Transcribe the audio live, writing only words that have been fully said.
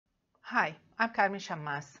Hi, I'm Carmen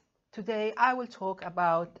Chammas. Today I will talk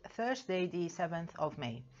about Thursday, the 7th of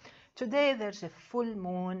May. Today there's a full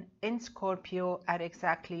moon in Scorpio at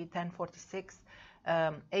exactly 10:46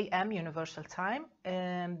 a.m. Universal Time.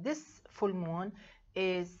 This full moon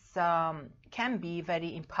can be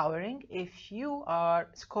very empowering if you are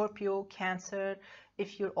Scorpio, Cancer,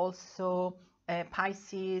 if you're also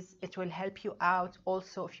Pisces, it will help you out.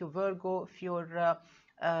 Also, if you're Virgo, if you're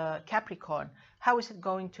Capricorn. How is it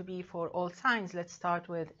going to be for all signs? Let's start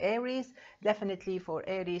with Aries. Definitely for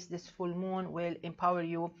Aries, this full moon will empower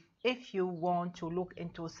you if you want to look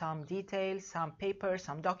into some details, some papers,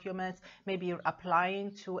 some documents. Maybe you're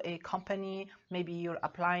applying to a company, maybe you're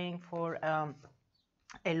applying for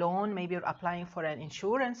a loan, maybe you're applying for an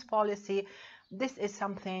insurance policy. This is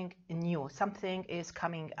something new, something is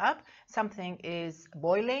coming up, something is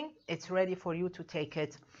boiling, it's ready for you to take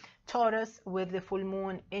it. Taurus, with the full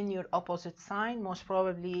moon in your opposite sign, most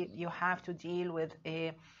probably you have to deal with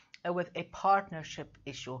a partnership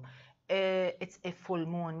issue. It's a full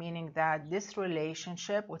moon, meaning that this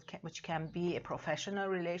relationship, which can be a professional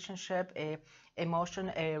relationship, a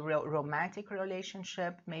romantic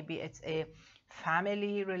relationship, maybe it's a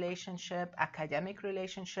family relationship, academic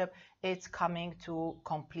relationship, it's coming to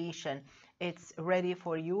completion. It's ready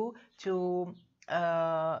for you to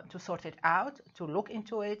sort it out, to look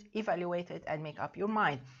into it, evaluate it, and make up your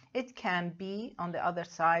mind. It can be, on the other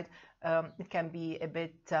side, it can be a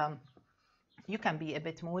bit, you can be a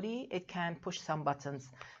bit moody, it can push some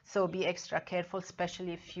buttons. So be extra careful,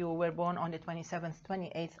 especially if you were born on the 27th,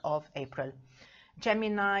 28th of April.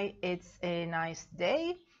 Gemini, it's a nice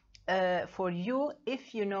day for you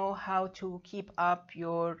if you know how to keep up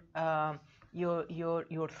your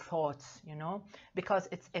thoughts, you know, because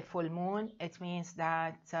it's a full moon. It means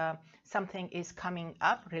that something is coming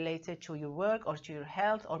up related to your work or to your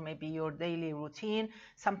health or maybe your daily routine.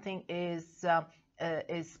 Something is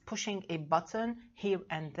pushing a button here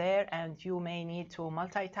and there, and you may need to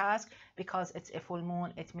multitask because it's a full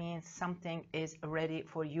moon. It means something is ready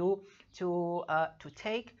for you to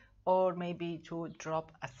take or maybe to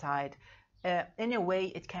drop aside. In a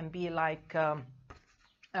way, it can be like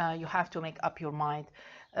you have to make up your mind.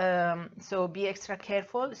 So be extra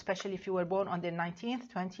careful, especially if you were born on the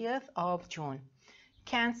 19th, 20th of June.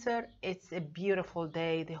 Cancer, it's a beautiful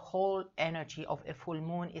day. The whole energy of a full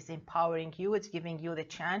moon is empowering you. It's giving you the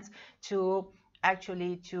chance to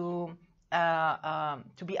actually to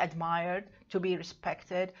be admired, to be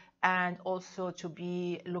respected, and also to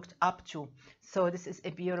be looked up to. So this is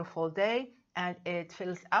a beautiful day, and it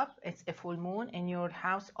fills up. It's a full moon in your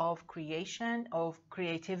house of creation, of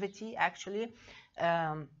creativity, actually.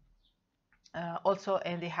 Also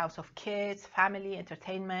in the house of kids, family,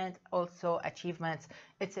 entertainment, also achievements.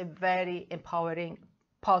 It's a very empowering,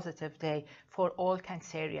 positive day for all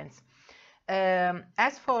Cancerians.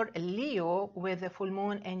 As for Leo, with the full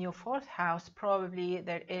moon in your 4th house, probably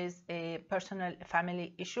there is a personal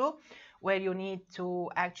family issue where you need to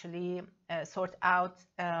actually sort out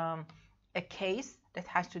a case that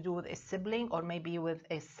has to do with a sibling or maybe with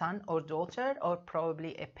a son or daughter or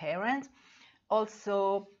probably a parent.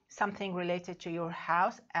 Also something related to your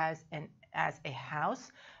house as a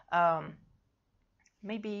house.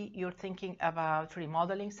 Maybe you're thinking about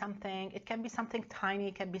remodeling something. It can be something tiny,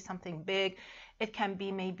 it can be something big. It can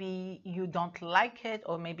be maybe you don't like it,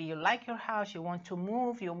 or maybe you like your house, you want to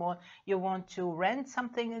move, you want to rent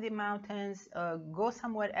something in the mountains, go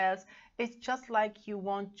somewhere else. It's just like you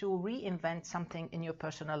want to reinvent something in your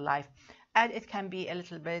personal life. And it can be a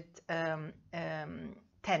little bit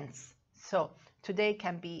tense. So today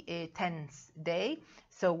can be a tense day.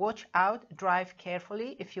 So watch out, drive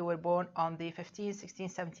carefully if you were born on the 15th,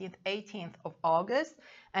 16th, 17th, 18th of August,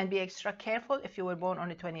 and be extra careful if you were born on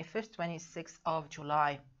the 25th, 26th of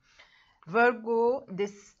July. Virgo,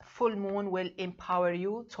 this full moon will empower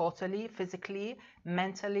you totally, physically,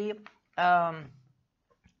 mentally,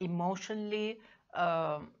 emotionally.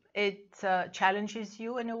 It challenges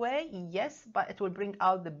you in a way, yes, but it will bring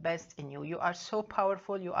out the best in you. You are so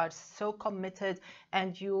powerful, you are so committed,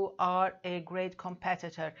 and you are a great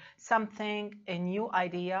competitor. Something, a new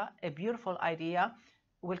idea, a beautiful idea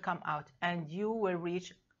will come out and you will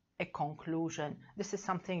reach a conclusion. This is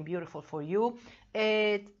something beautiful for you.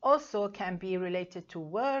 It also can be related to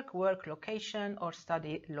work location, or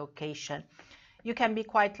study location. You can be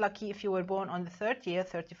quite lucky if you were born on the 30th,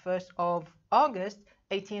 31st of August,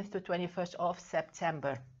 18th to 21st of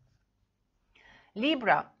September.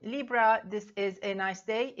 Libra, this is a nice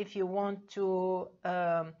day if you want to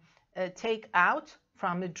take out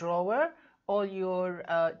from the drawer all your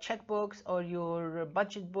checkbooks or your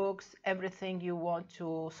budget books, everything you want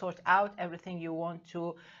to sort out, everything you want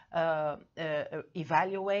to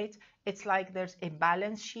evaluate. It's like there's a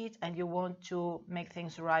balance sheet and you want to make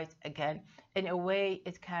things right again. In a way,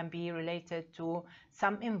 it can be related to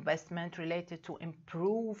some investment related to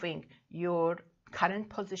improving your current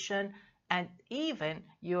position and even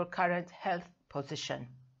your current health position,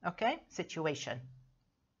 okay, situation.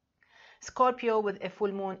 Scorpio, with a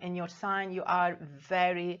full moon in your sign, you are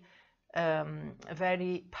very,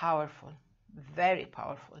 very powerful, very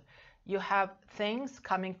powerful. You have things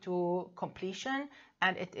coming to completion,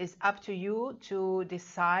 and it is up to you to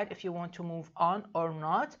decide if you want to move on or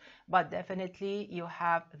not, but definitely you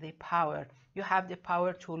have the power. You have the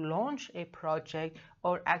power to launch a project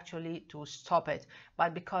or actually to stop it.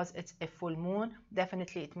 But because it's a full moon,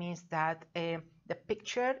 definitely it means that the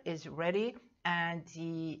picture is ready, and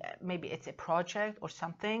maybe it's a project or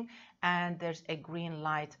something, and there's a green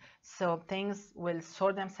light. So things will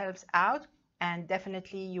sort themselves out, and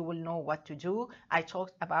definitely you will know what to do. I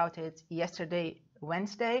talked about it yesterday,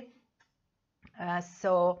 Wednesday.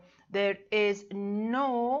 So there is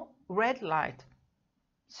no red light.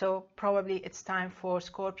 So probably it's time for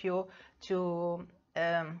Scorpio to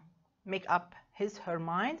make up her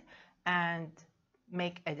mind and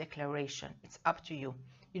make a declaration. It's up to you.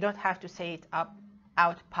 You don't have to say it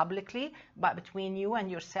out publicly, but between you and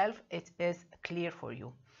yourself, it is clear for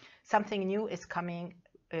you. Something new is coming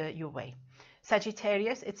your way.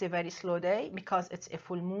 Sagittarius, it's a very slow day because it's a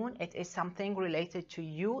full moon. It is something related to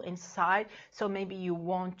you inside. So maybe you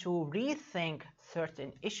want to rethink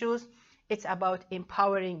certain issues. It's about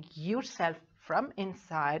empowering yourself from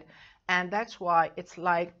inside. And that's why it's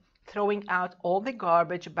like throwing out all the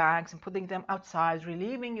garbage bags and putting them outside,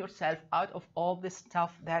 relieving yourself out of all the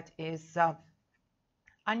stuff that is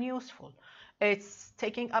unuseful. It's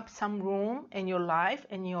taking up some room in your life,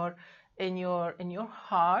 in your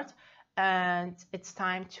heart, and it's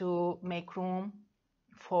time to make room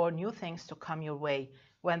for new things to come your way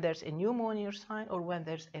when there's a new moon in your sign or when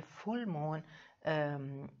there's a full moon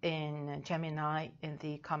in Gemini in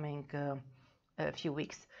the coming few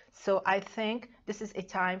weeks. So I think this is a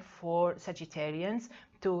time for Sagittarians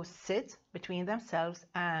to sit between themselves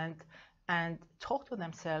and talk to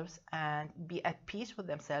themselves and be at peace with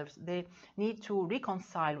themselves. They need to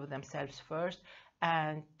reconcile with themselves first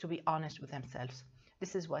and to be honest with themselves.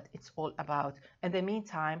 This is what it's all about. In the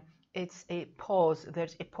meantime, it's a pause.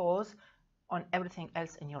 There's a pause on everything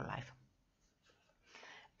else in your life.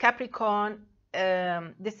 Capricorn,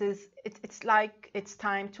 it's like it's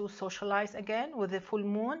time to socialize again with the full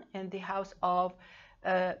moon in the house of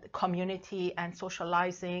community and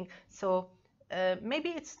socializing. So maybe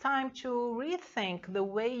it's time to rethink the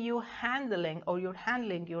way you're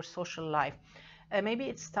handling your social life. Maybe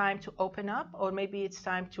it's time to open up, or maybe it's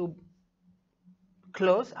time to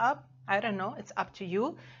close up. I don't know, it's up to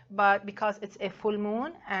you. But because it's a full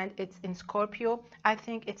moon and it's in Scorpio, I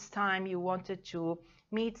think it's time you wanted to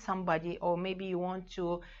meet somebody, or maybe you want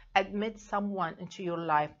to admit someone into your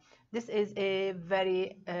life. This is a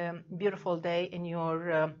very beautiful day in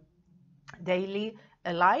your daily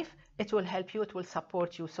life. It will help you, it will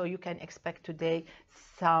support you, so you can expect today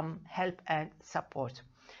some help and support.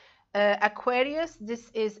 Aquarius, this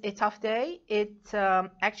is a tough day.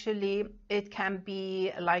 Actually, it can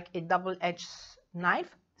be like a double-edged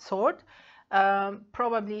sword.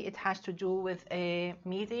 Probably it has to do with a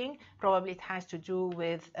meeting. Probably it has to do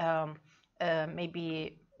with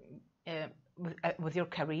maybe with your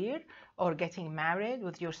career, or getting married,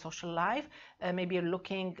 with your social life. Maybe you're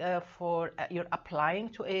looking you're applying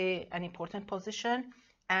to an important position,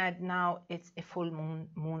 and now it's a full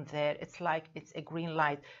moon there. It's like it's a green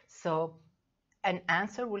light. So an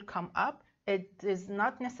answer will come up. It is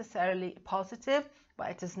not necessarily positive, but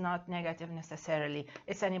it is not negative necessarily.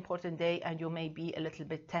 It's an important day, and you may be a little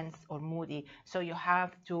bit tense or moody. So you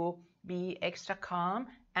have to be extra calm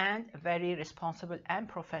and very responsible and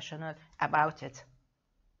professional about it.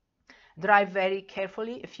 Drive very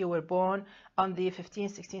carefully if you were born on the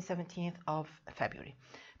 15th, 16th, 17th of February.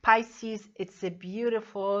 Pisces, it's a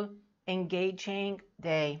beautiful, engaging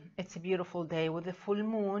day. It's a beautiful day with the full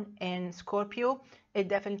moon in Scorpio. It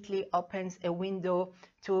definitely opens a window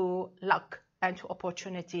to luck and to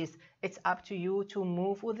opportunities. It's up to you to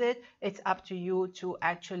move with it. It's up to you to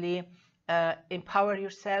actually empower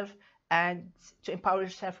yourself, and to empower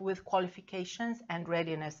yourself with qualifications and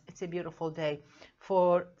readiness. It's a beautiful day.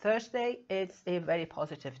 For Thursday, it's a very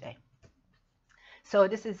positive day. So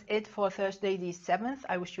this is it for Thursday the 7th.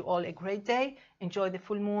 I wish you all a great day. Enjoy the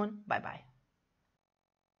full moon. Bye-bye.